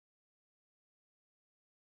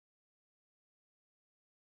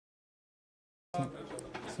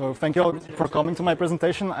So thank you all for coming to my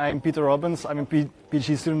presentation. I'm Pieter Robyns. I'm a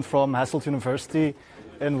PhD student from Hasselt University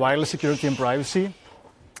in wireless security and privacy.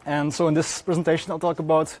 And so in this presentation, I'll talk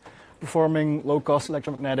about performing low-cost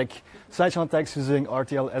electromagnetic side channel attacks using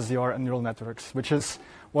RTL-SDR and neural networks, which is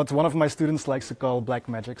what one of my students likes to call black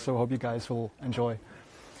magic. So I hope you guys will enjoy.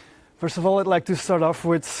 First of all, I'd like to start off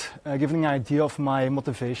with giving an idea of my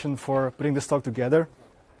motivation for putting this talk together.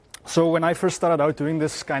 So when I first started out doing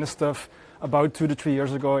this kind of stuff about 2 to 3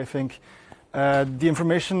 years ago, I think, the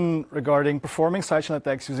information regarding performing side channel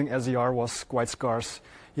attacks using SDR was quite scarce.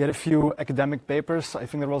 You had a few academic papers. I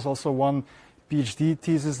think there was also one PhD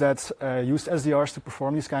thesis that used SDRs to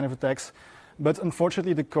perform these kind of attacks. But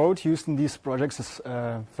unfortunately, the code used in these projects is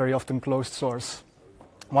very often closed source.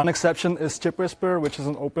 One exception is ChipWhisper, which is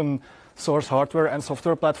an open source hardware and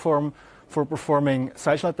software platform for performing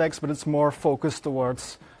side channel attacks, but it's more focused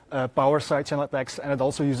towards power side channel attacks, and it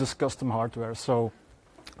also uses custom hardware. So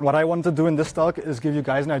what I want to do in this talk is give you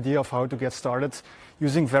guys an idea of how to get started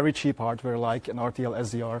using very cheap hardware like an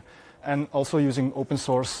RTL-SDR, and also using open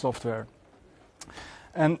source software.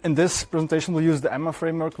 And in this presentation, we'll use the EMMA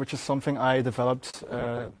framework, which is something I developed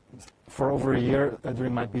for over a year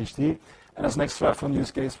during my PhD. And as next reference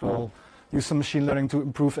use case, we'll use some machine learning to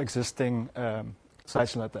improve existing side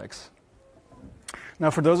channel attacks. Now,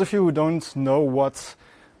 for those of you who don't know what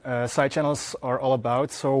side channels are all about,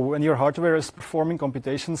 so when your hardware is performing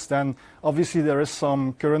computations, then obviously there is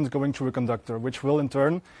some current going through a conductor, which will in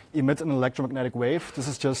turn emit an electromagnetic wave. This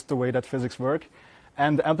is just the way that physics work.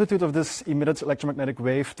 And the amplitude of this emitted electromagnetic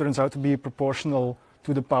wave turns out to be proportional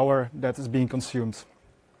to the power that is being consumed.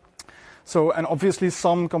 So, and obviously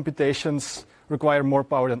some computations require more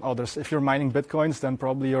power than others. If you're mining bitcoins, then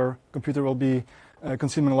probably your computer will be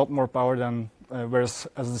consuming a lot more power than, whereas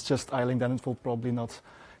as it's just idling, then it will probably not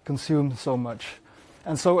consume so much.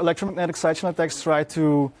 And so electromagnetic side channel attacks try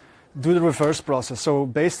to do the reverse process. So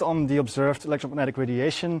based on the observed electromagnetic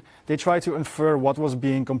radiation, they try to infer what was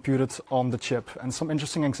being computed on the chip. And some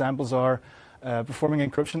interesting examples are performing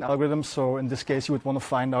encryption algorithms. So in this case, you would want to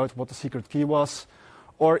find out what the secret key was,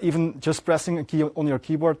 or even just pressing a key on your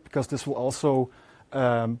keyboard, because this will also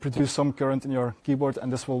produce some current in your keyboard,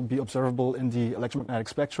 and this will be observable in the electromagnetic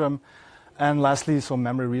spectrum. And lastly, some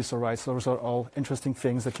memory reads or writes. Those are all interesting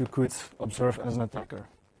things that you could observe as an attacker.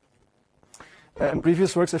 In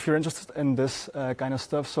previous works, if you're interested in this kind of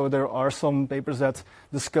stuff, so there are some papers that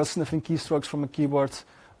discuss sniffing keystrokes from a keyboard,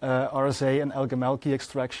 RSA and LGML key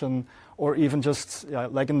extraction, or even just,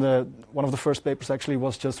 like in one of the first papers actually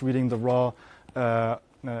was just reading the raw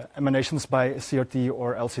emanations by a CRT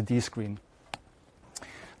or LCD screen.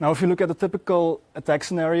 Now, if you look at the typical attack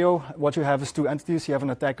scenario, what you have is two entities. You have an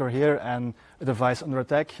attacker here and a device under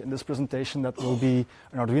attack. In this presentation, that will be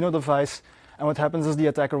an Arduino device. And what happens is the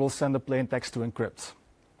attacker will send a plain text to encrypt.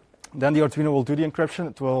 Then the Arduino will do the encryption.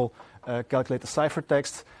 It will calculate the cipher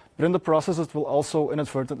text. But in the process, it will also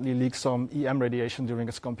inadvertently leak some EM radiation during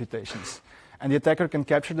its computations. And the attacker can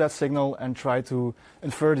capture that signal and try to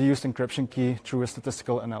infer the used encryption key through a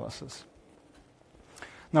statistical analysis.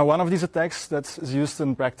 Now, one of these attacks that is used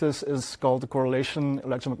in practice is called the correlation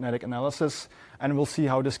electromagnetic analysis, and we'll see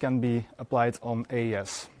how this can be applied on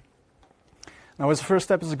AES. Now, as a first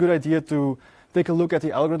step, it's a good idea to take a look at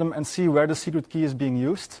the algorithm and see where the secret key is being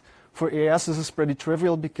used. For AES, this is pretty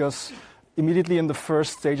trivial because immediately in the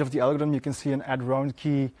first stage of the algorithm, you can see an add round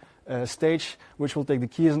key stage, which will take the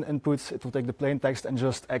key as an input, it will take the plain text and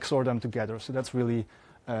just XOR them together. So that's really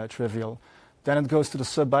trivial. Then it goes to the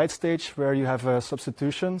sub-byte stage where you have a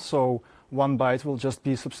substitution. So one byte will just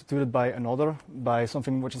be substituted by another by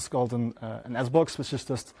something which is called an S-box, which is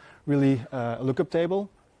just really a lookup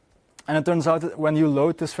table. And it turns out that when you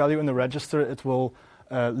load this value in the register, it will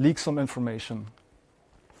leak some information.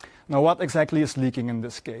 Now, what exactly is leaking in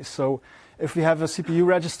this case? So if we have a CPU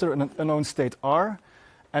register in an unknown state R,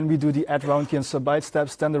 and we do the add round key and sub-byte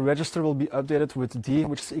steps, then the register will be updated with D,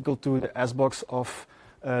 which is equal to the S-box of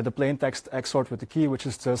the plain text XORed with the key, which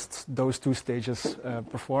is just those two stages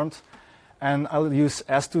performed. And I'll use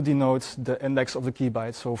S to denote the index of the key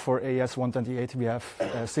byte. So for AES 128, we have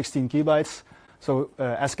 16 key bytes. So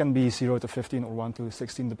S can be 0 to 15 or 1 to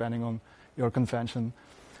 16, depending on your convention.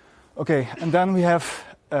 Okay, and then we have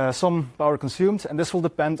some power consumed, and this will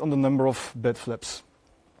depend on the number of bit flips.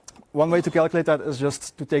 One way to calculate that is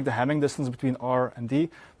just to take the Hamming distance between R and D.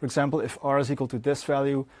 For example, if R is equal to this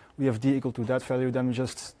value, we have D equal to that value, then we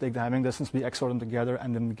just take the Hamming distance, we XOR them together,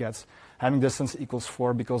 and then we get Hamming distance equals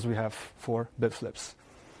 4 because we have 4 bit flips.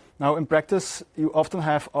 Now, in practice, you often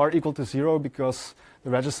have R equal to 0 because the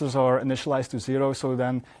registers are initialized to 0, so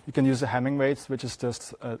then you can use the Hamming weight, which is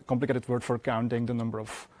just a complicated word for counting the number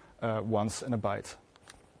of ones in a byte.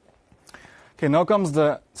 Okay, now comes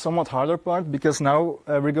the somewhat harder part, because now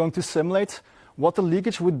we're going to simulate what the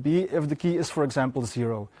leakage would be if the key is, for example,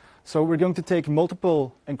 0. So we're going to take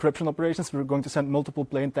multiple encryption operations. We're going to send multiple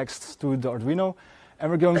plain texts to the Arduino,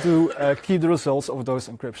 and we're going to keep the results of those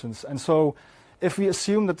encryptions. And so if we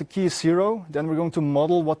assume that the key is 0, then we're going to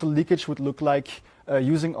model what the leakage would look like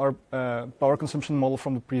using our power consumption model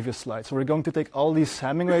from the previous slide. So we're going to take all these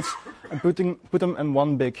Hamming weights and put them in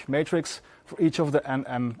one big matrix for each of the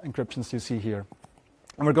NM encryptions you see here.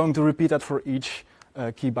 And we're going to repeat that for each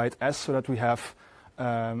key byte S, so that we have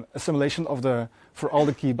a simulation for all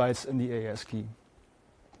the key bytes in the AES key.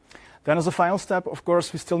 Then as a final step, of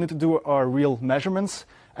course, we still need to do our real measurements,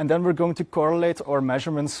 and then we're going to correlate our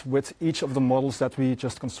measurements with each of the models that we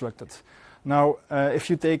just constructed. Now, if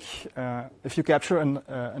you capture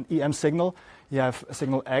an EM signal, you have a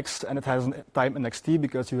signal X, and it has a time index T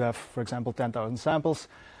because you have, for example, 10,000 samples.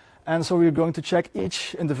 And so we're going to check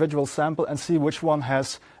each individual sample and see which one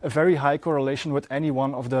has a very high correlation with any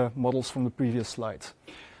one of the models from the previous slide.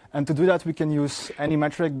 And to do that, we can use any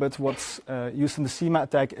metric, but what's used in the CEMA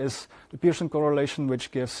attack is the Pearson correlation,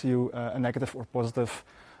 which gives you a negative or positive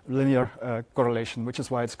linear correlation, which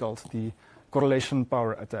is why it's called the correlation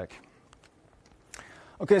power attack.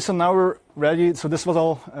 Okay, so now we're ready. So this was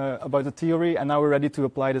all about the theory, and now we're ready to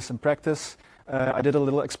apply this in practice. I did a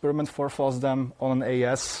little experiment for FOSDEM on an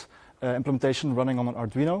AES implementation running on an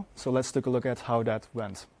Arduino. So let's take a look at how that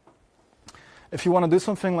went. If you want to do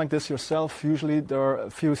something like this yourself, usually there are a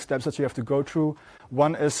few steps that you have to go through.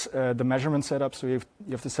 One is the measurement setup. So you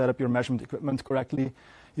have to set up your measurement equipment correctly.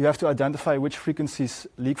 You have to identify which frequencies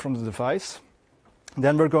leak from the device.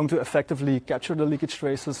 Then we're going to effectively capture the leakage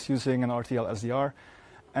traces using an RTL-SDR.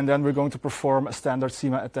 And then we're going to perform a standard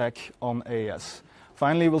CEMA attack on AES.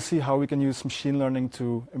 Finally, we'll see how we can use machine learning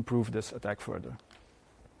to improve this attack further.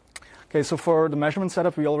 Okay, so for the measurement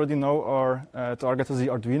setup, we already know our target is the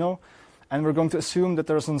Arduino. And we're going to assume that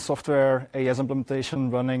there's a software AES implementation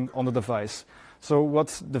running on the device. So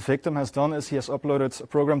what the victim has done is he has uploaded a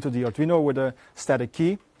program to the Arduino with a static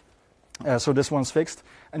key. So this one's fixed.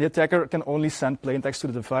 And the attacker can only send plain text to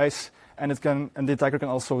the device. And the attacker can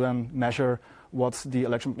also then measure what the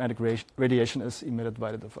electromagnetic radiation is emitted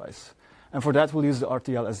by the device. And for that, we'll use the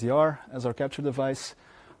RTL-SDR as our capture device.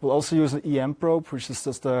 We'll also use an EM probe, which is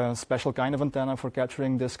just a special kind of antenna for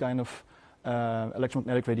capturing this kind of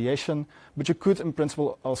electromagnetic radiation. But you could, in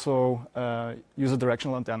principle, also use a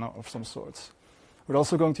directional antenna of some sorts. We're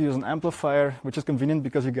also going to use an amplifier, which is convenient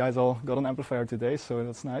because you guys all got an amplifier today, so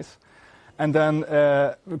that's nice. And then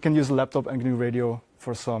we can use a laptop and GNU radio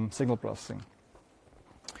for some signal processing.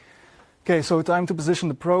 Okay, so time to position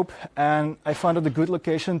the probe, and I found that a good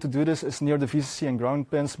location to do this is near the VCC and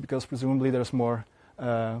ground pins, because presumably there's more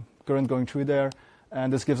current going through there,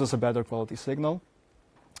 and this gives us a better quality signal.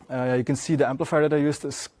 You can see the amplifier that I used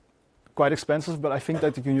is quite expensive, but I think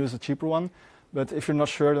that you can use a cheaper one. But if you're not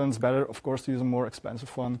sure, then it's better, of course, to use a more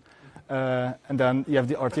expensive one. And then you have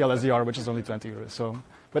the RTL-SDR, which is only 20 euros. So,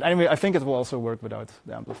 but anyway, I think it will also work without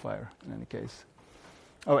the amplifier in any case.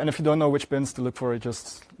 Oh, and if you don't know which pins to look for,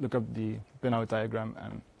 just look up the pinout diagram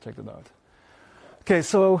and check it out. Okay,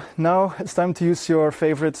 so now it's time to use your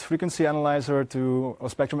favorite frequency analyzer or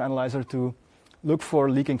spectrum analyzer to look for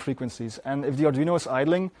leaking frequencies. And if the Arduino is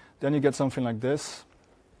idling, then you get something like this.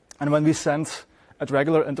 And when we send at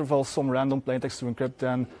regular intervals some random plaintext to encrypt,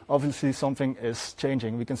 then obviously something is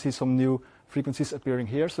changing. We can see some new frequencies appearing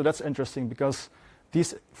here. So that's interesting because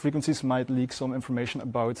these frequencies might leak some information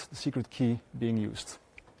about the secret key being used.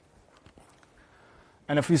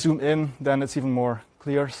 And if we zoom in, then it's even more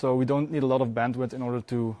clear. So we don't need a lot of bandwidth in order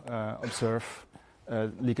to observe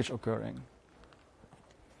leakage occurring.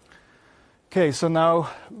 Okay, so now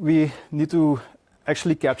we need to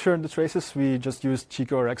actually capture the traces. We just used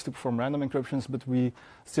Chico or X to perform random encryptions, but we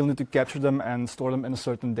still need to capture them and store them in a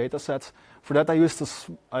certain data set. For that,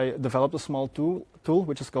 I developed a small tool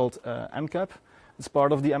which is called MCAP. It's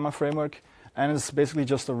part of the EMMA framework, and it's basically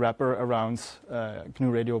just a wrapper around GNU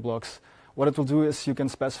radio blocks. What it will do is you can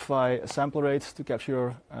specify a sample rate to capture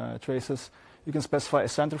your traces. You can specify a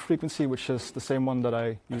center frequency, which is the same one that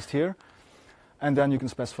I used here. And then you can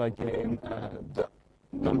specify gain, the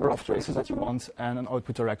number of traces that you want, and an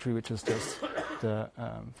output directory, which is just the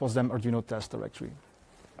FOSDEM Arduino test directory.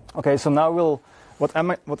 Okay, so now what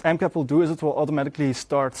MCAP will do is it will automatically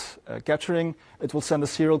start capturing. It will send a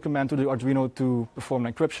serial command to the Arduino to perform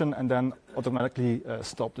an encryption and then automatically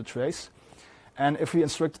stop the trace. And if we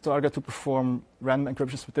instruct the target to perform random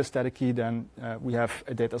encryptions with this static key, then we have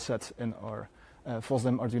a data set in our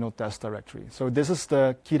FOSDEM Arduino test directory. So this is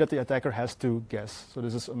the key that the attacker has to guess. So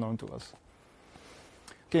this is unknown to us.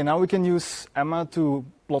 Okay, now we can use EMMA to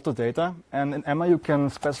plot the data. And in EMMA, you can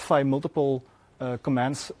specify multiple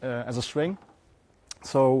commands as a string.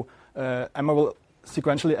 So EMMA will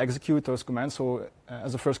sequentially execute those commands. So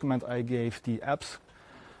as the first command, I gave the apps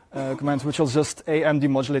command, which will just AM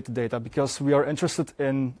demodulate the data, because we are interested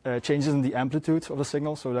in changes in the amplitude of the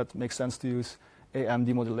signal. So that makes sense to use AM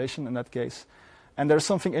demodulation in that case. And there's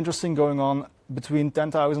something interesting going on between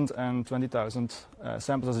 10,000 and 20,000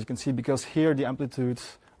 samples, as you can see, because here the amplitude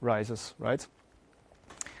rises, right?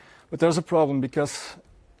 But there's a problem, because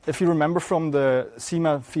if you remember from the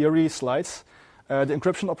CEMA theory slides, the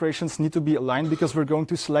encryption operations need to be aligned, because we're going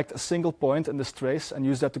to select a single point in this trace and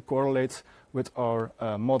use that to correlate with our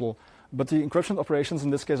model. But the encryption operations in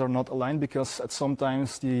this case are not aligned, because at some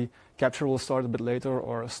times the capture will start a bit later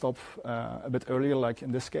or stop a bit earlier, like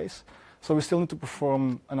in this case. So we still need to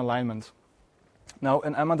perform an alignment. Now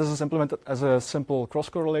in EMMA, this is implemented as a simple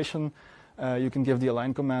cross-correlation. You can give the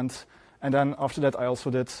align command. And then after that, I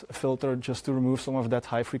also did a filter just to remove some of that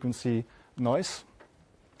high-frequency noise.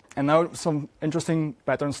 And now some interesting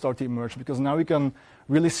patterns start to emerge, because now we can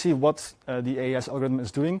really see what the AES algorithm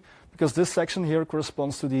is doing, because this section here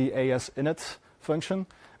corresponds to the AES init function,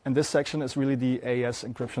 and this section is really the AES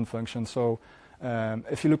encryption function. So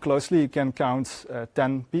if you look closely, you can count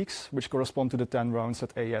 10 peaks, which correspond to the 10 rounds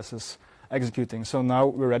that AES is executing. So now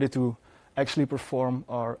we're ready to actually perform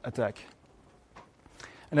our attack.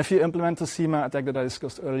 And if you implement the CEMA attack that I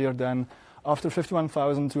discussed earlier, then after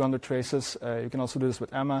 51,200 traces, you can also do this with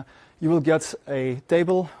EMMA, you will get a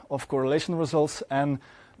table of correlation results, and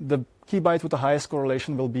the key byte with the highest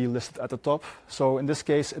correlation will be listed at the top. So in this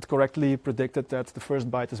case, it correctly predicted that the first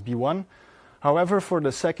byte is B1. However, for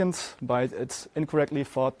the second byte, it's incorrectly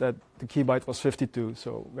thought that the key byte was 52,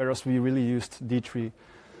 so whereas we really used D3.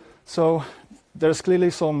 So there's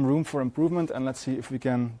clearly some room for improvement, and let's see if we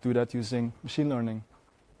can do that using machine learning.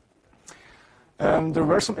 There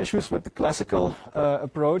were some issues with the classical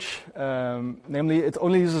approach, namely it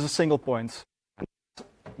only uses a single point.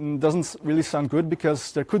 It doesn't really sound good,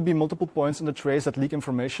 because there could be multiple points in the trace that leak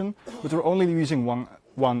information, but we're only using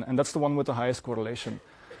one, and that's the one with the highest correlation.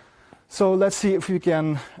 So let's see if we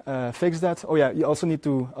can fix that. Oh yeah, you also need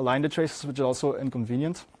to align the traces, which is also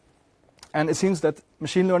inconvenient. And it seems that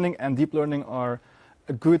machine learning and deep learning are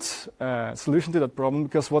a good solution to that problem,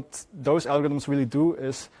 because what those algorithms really do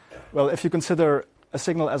is, well, if you consider a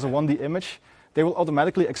signal as a 1D image, they will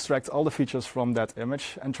automatically extract all the features from that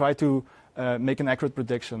image and try to make an accurate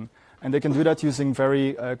prediction. And they can do that using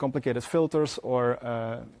very complicated filters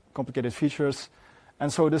or complicated features.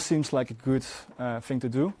 And so this seems like a good thing to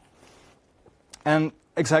do. And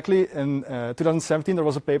exactly in 2017, there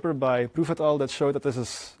was a paper by Proof et al. That showed that this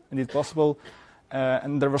is indeed possible.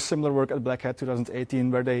 And there was similar work at Black Hat 2018,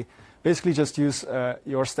 where they basically just use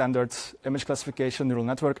your standard image classification neural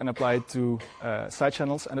network and apply it to side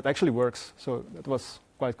channels, and it actually works. So that was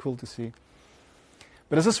quite cool to see.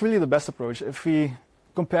 But this is really the best approach. If we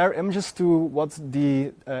compare images to what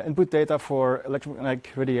the input data for electromagnetic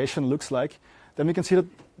radiation looks like, then we can see that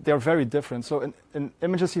they are very different. So in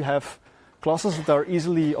images, you have classes that are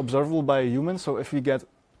easily observable by a human. So if we get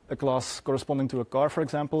a class corresponding to a car, for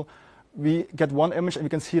example, we get one image and we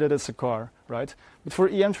can see that it's a car, right? But for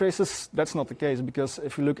EM traces, that's not the case, because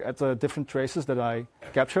if you look at the different traces that I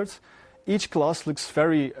captured, each class looks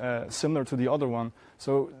very similar to the other one.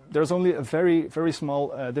 So there's only a very, very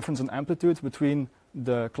small difference in amplitude between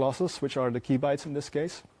the classes, which are the key bytes in this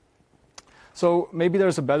case. So maybe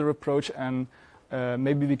there's a better approach, and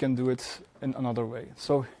maybe we can do it in another way.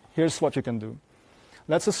 So here's what you can do.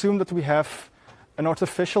 Let's assume that we have an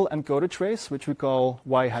artificial encoded trace, which we call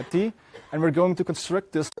y hat t, and we're going to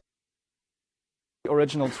construct this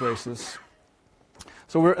original traces.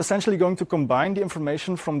 So we're essentially going to combine the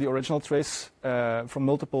information from the original trace from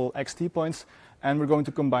multiple xt points, and we're going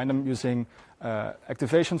to combine them using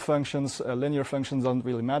activation functions, linear functions don't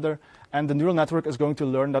really matter, and the neural network is going to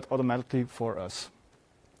learn that automatically for us.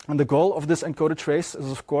 And the goal of this encoded trace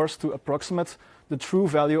is, of course, to approximate the true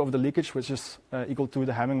value of the leakage, which is equal to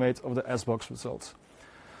the Hamming weight of the S-box results.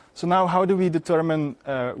 So now how do we determine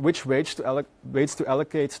which weights to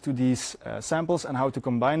allocate to these samples and how to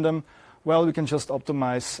combine them? Well, we can just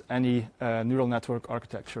optimize any neural network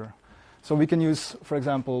architecture. So we can use, for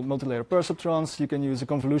example, multilayer perceptrons. You can use a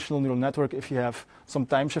convolutional neural network if you have some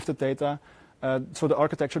time-shifted data. So the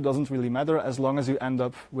architecture doesn't really matter as long as you end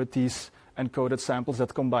up with these encoded samples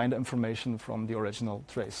that combine the information from the original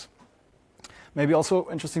trace. Maybe also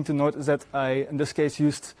interesting to note is that I, in this case,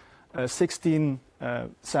 used 16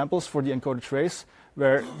 samples for the encoded trace,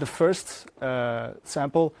 where the first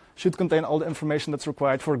sample should contain all the information that's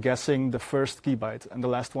required for guessing the first key byte, and the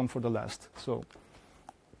last one for the last. So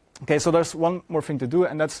Okay, so there's one more thing to do,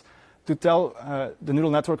 and that's to tell the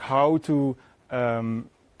neural network how to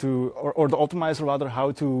or the optimizer rather,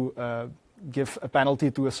 how to give a penalty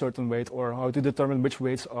to a certain weight, or how to determine which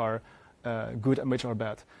weights are good and which are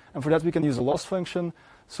bad. And for that we can use a loss function.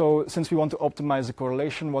 So since we want to optimize the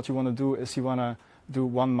correlation, what you want to do is you want to do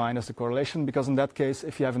 1 minus the correlation, because in that case,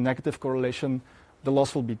 if you have a negative correlation, the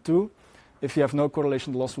loss will be 2. If you have no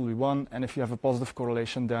correlation, the loss will be 1. And if you have a positive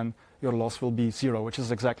correlation, then your loss will be 0, which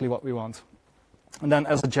is exactly what we want. And then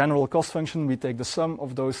as a general cost function, we take the sum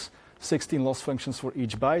of those 16 loss functions for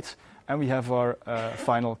each byte, and we have our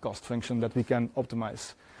final cost function that we can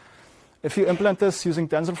optimize. If you implement this using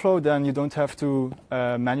TensorFlow, then you don't have to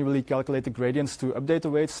manually calculate the gradients to update the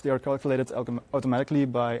weights. They are calculated automatically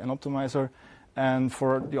by an optimizer. And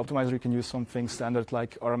for the optimizer, you can use something standard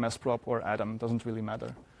like RMS prop or Atom. Doesn't really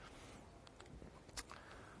matter.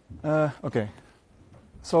 Okay.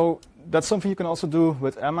 So that's something you can also do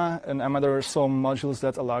with EMMA. In EMMA, there are some modules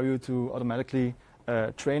that allow you to automatically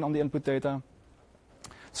train on the input data.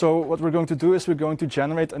 So what we're going to do is we're going to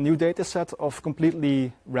generate a new data set of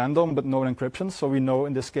completely random but known encryptions. So we know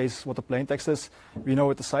in this case what the plain text is. We know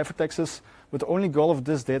what the ciphertext is. But the only goal of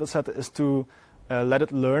this data set is to let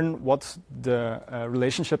it learn what the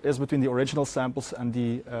relationship is between the original samples and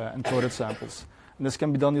the encoded samples. And this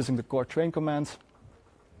can be done using the core train command.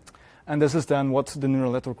 And this is then what the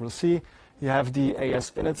neural network will see. You have the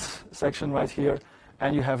AES init section right here,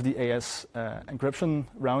 and you have the AES encryption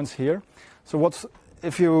rounds here. So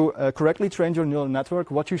if you correctly trained your neural network,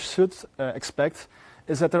 what you should expect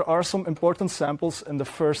is that there are some important samples in the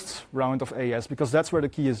first round of AES, because that's where the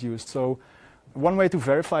key is used. So one way to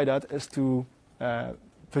verify that is to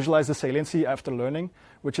visualize the saliency after learning,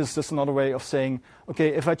 which is just another way of saying, okay,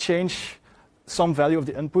 if I change some value of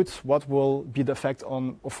the input, what will be the effect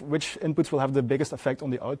of which inputs will have the biggest effect on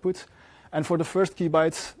the output? And for the first key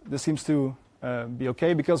bytes, this seems to be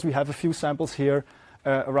okay, because we have a few samples here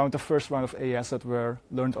around the first round of AES that were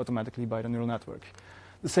learned automatically by the neural network.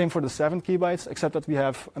 The same for the 7 key bytes, except that we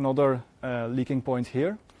have another leaking point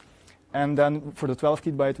here. And then for the 12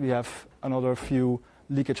 key byte, we have another few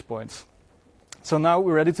leakage points. So now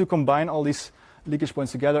we're ready to combine all these leakage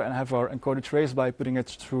points together and have our encoded trace by putting it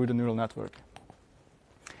through the neural network.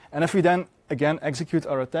 And if we then, again, execute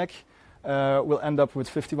our attack, we'll end up with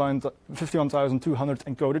 51,200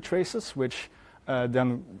 encoded traces, which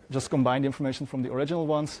then just combine the information from the original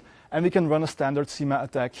ones. And we can run a standard CEMA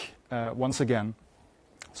attack once again.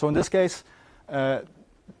 So in this case, the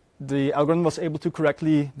algorithm was able to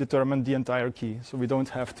correctly determine the entire key. So we don't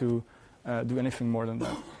have to do anything more than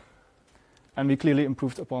that. And we clearly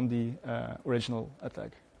improved upon the original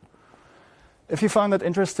attack. If you found that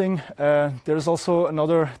interesting, there is also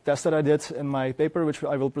another test that I did in my paper, which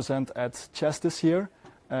I will present at CHESS this year.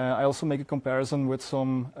 I also make a comparison with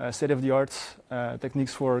some state-of-the-art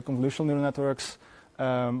techniques for convolutional neural networks,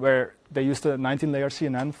 where they used a 19-layer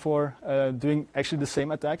CNN for doing actually the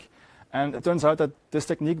same attack. And it turns out that this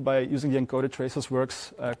technique, by using the encoded traces,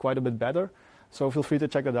 works quite a bit better. So feel free to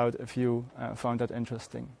check that out if you found that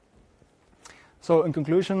interesting. So in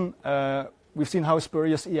conclusion, we've seen how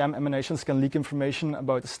spurious EM emanations can leak information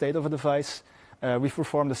about the state of a device. We've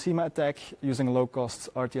performed a CEMA attack using a low-cost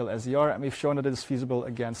RTL-SDR, and we've shown that it is feasible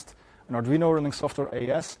against an Arduino running software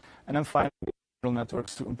AES. And then finally, neural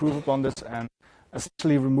networks to improve upon this and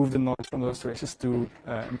essentially remove the noise from those traces to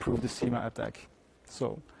improve the CEMA attack.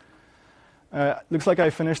 So looks like I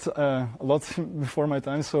finished a lot before my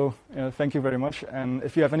time, so thank you very much. And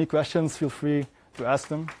if you have any questions, feel free to ask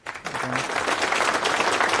them.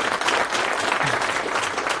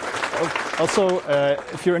 Also,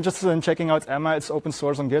 if you're interested in checking out EMMA, it's open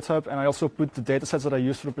source on GitHub, and I also put the datasets that I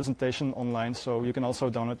used for the presentation online, so you can also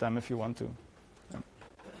download them if you want to. Yeah.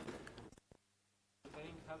 Is the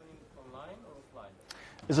training happening online or offline?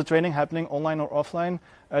 Is the training happening online or offline?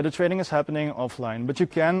 The training is happening offline, but you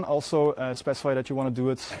can also specify that you want to do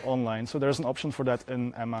it online. So there's an option for that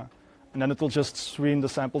in EMMA. And then it will just stream the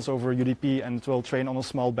samples over UDP, and it will train on a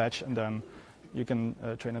small batch, and then you can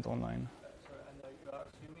train it online.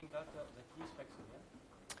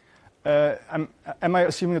 Am I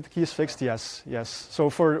assuming that the key is fixed? Yes, yes. So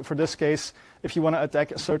for this case, if you want to attack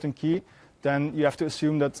a certain key, then you have to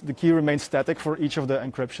assume that the key remains static for each of the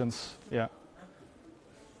encryptions. Yeah.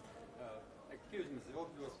 Excuse me, the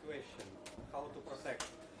obvious question: how to protect?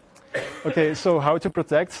 Okay, so how to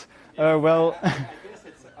protect? Well, I guess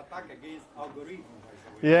it's an attack against algorithm.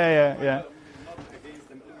 Yeah. Not against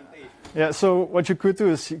implementation. Yeah. So what you could do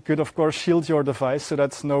is you could, of course, shield your device so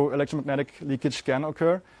that no electromagnetic leakage can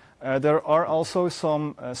occur. There are also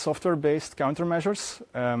some software-based countermeasures.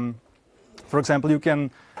 For example, you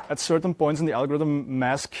can, at certain points in the algorithm,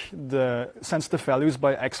 mask the sensitive values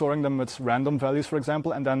by XORing them with random values, for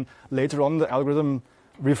example, and then later on the algorithm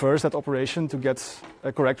reverse that operation to get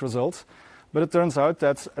a correct result. But it turns out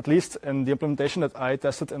that, at least in the implementation that I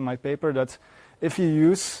tested in my paper, that if you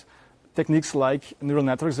use techniques like neural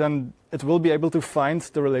networks, then it will be able to find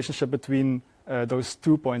the relationship between those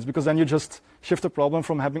 2 points, because then you just shift the problem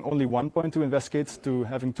from having only 1 point to investigate to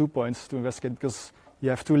having 2 points to investigate, because you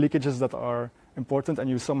have 2 leakages that are important and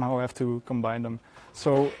you somehow have to combine them.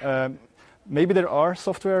 So maybe there are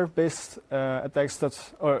software-based attacks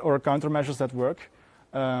that or countermeasures that work,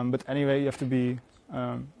 but anyway, you have to be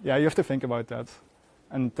you have to think about that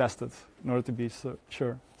and test it in order to be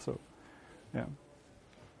sure. So yeah.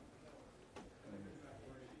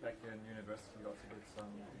 Back in university, we also did some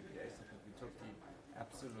DBA stuff. We took the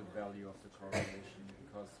absolute value of the correlation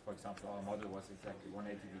because, for example, our model was exactly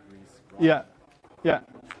 180 degrees wrong. Yeah,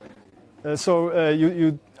 yeah. So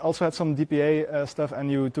you also had some DPA stuff,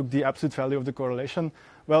 and you took the absolute value of the correlation.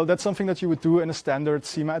 Well, that's something that you would do in a standard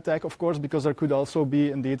CEMA attack, of course, because there could also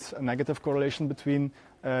be indeed a negative correlation between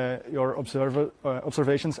your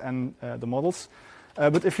observations and the models.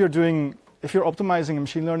 But if you're optimizing a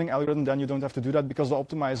machine learning algorithm, then you don't have to do that, because the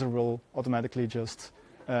optimizer will automatically just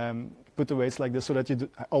put the weights like this so that you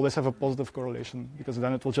always have a positive correlation, because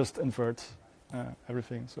then it will just invert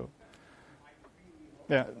everything. So.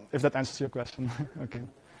 Yeah, if that answers your question. Okay.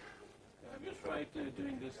 Have you tried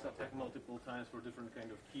doing this attack multiple times for different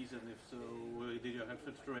kind of keys, and if so, did you have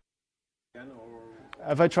to try again, or?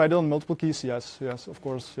 Have I tried it on multiple keys? Yes, of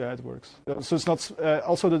course. Yeah, it works. So it's not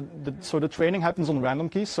also the training happens on random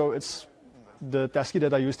keys. So it's the test key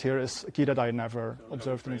that I used here is a key that I never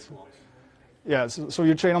observed. Yeah, so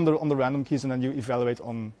you train on the random keys and then you evaluate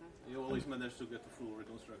on. You always manage to get the full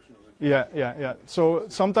reconstruction of it. Yeah. So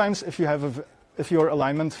sometimes if your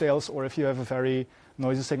alignment fails or if you have a very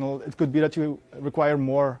noisy signal, it could be that you require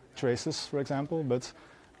more traces, for example. But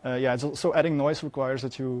so adding noise requires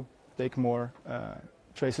that you take more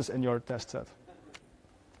traces in your test set.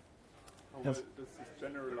 How Yes. does this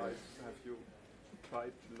generalize? Have you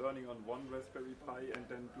tried learning on one Raspberry Pi and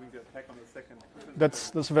then doing the attack on a second?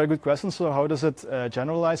 That's a very good question. So how does it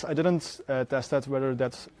generalize? I didn't test that whether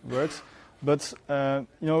that works, but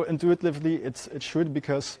intuitively it should,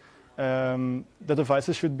 because the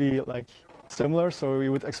devices should be like similar, so we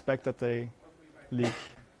would expect that they leak.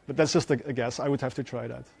 But that's just a guess. I would have to try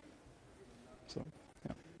that. So,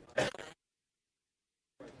 yeah.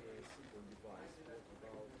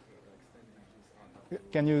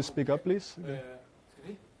 Can you speak up, please?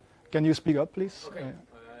 Can you speak up, please? Okay.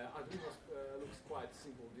 Arduino looks quite a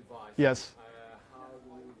simple device. Yes. How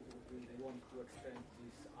do we want to extend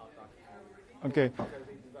this attack? Okay.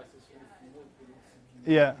 Devices with multiple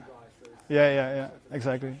CPU Yeah. devices. Yeah.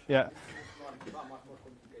 Exactly. Yeah.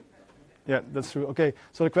 Yeah, that's true. Okay,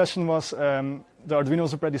 so the question was, the Arduino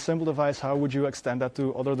is a pretty simple device. How would you extend that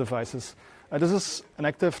to other devices? This is an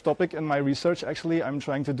active topic in my research, actually. I'm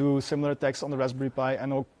trying to do similar attacks on the Raspberry Pi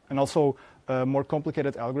and also more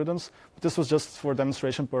complicated algorithms. But this was just for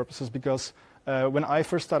demonstration purposes, because when I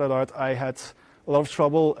first started out, I had a lot of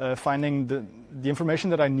trouble finding the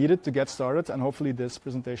information that I needed to get started, and hopefully this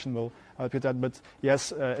presentation will help you with that. But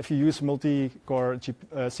yes, if you use multi-core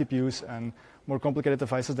CPUs and more complicated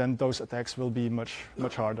devices, then those attacks will be much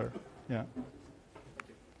harder. Yeah.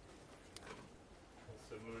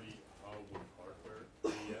 Similarly, how would hardware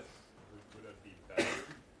AES would that be better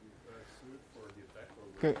suited for the attack?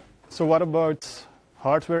 Okay. So what about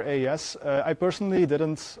hardware AES? I personally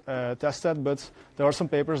didn't test that, but there are some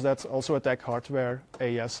papers that also attack hardware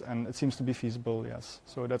AES, and it seems to be feasible. Yes.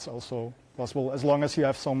 So that's also possible as long as you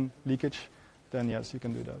have some leakage. Then yes, you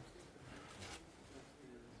can do that.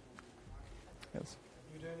 Yes.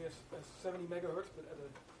 You're doing this at 70 megahertz, but at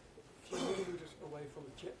a few millimeters away from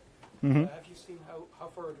the chip. Mm-hmm. Have you seen how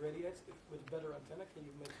far it radiates? With a better antenna, can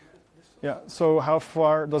you make this? Yeah. So how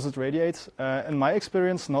far does it radiate? In my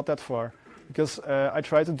experience, not that far, because I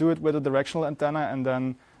tried to do it with a directional antenna, and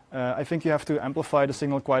then I think you have to amplify the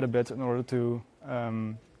signal quite a bit in order to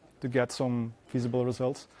get some feasible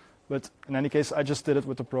results. But in any case, I just did it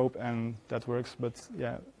with the probe, and that works. But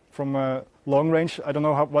yeah, from long range, I don't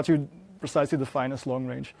know what you precisely define as long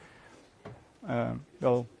range.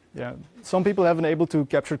 Well, yeah, some people have been able to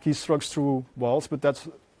capture keystrokes through walls, but that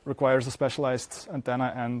requires a specialized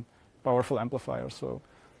antenna and powerful amplifier, so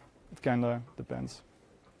it kind of depends.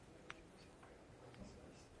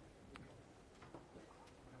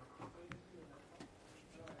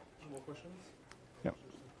 More questions? Yeah.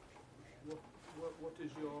 What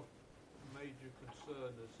is your major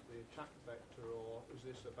concern as the attack vector, or is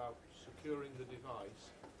this about securing the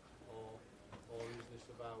device, or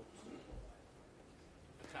about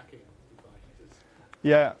attacking devices?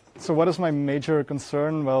 Yeah, so what is my major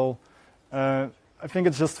concern? Well, I think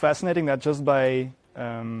it's just fascinating that just by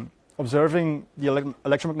observing the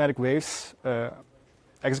electromagnetic waves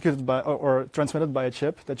executed by or transmitted by a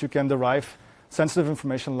chip, that you can derive sensitive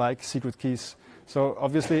information like secret keys. So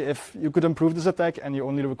obviously, if you could improve this attack and you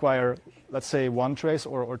only require, let's say, 1 trace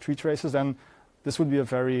or 3 traces, then this would be a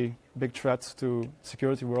very big threat to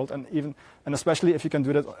security world, and especially if you can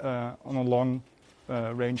do that on a long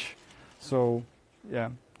range. So, yeah,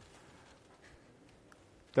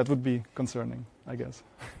 that would be concerning, I guess.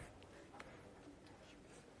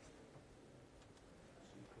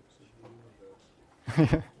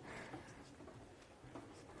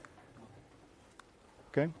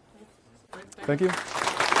 Okay. Thank you.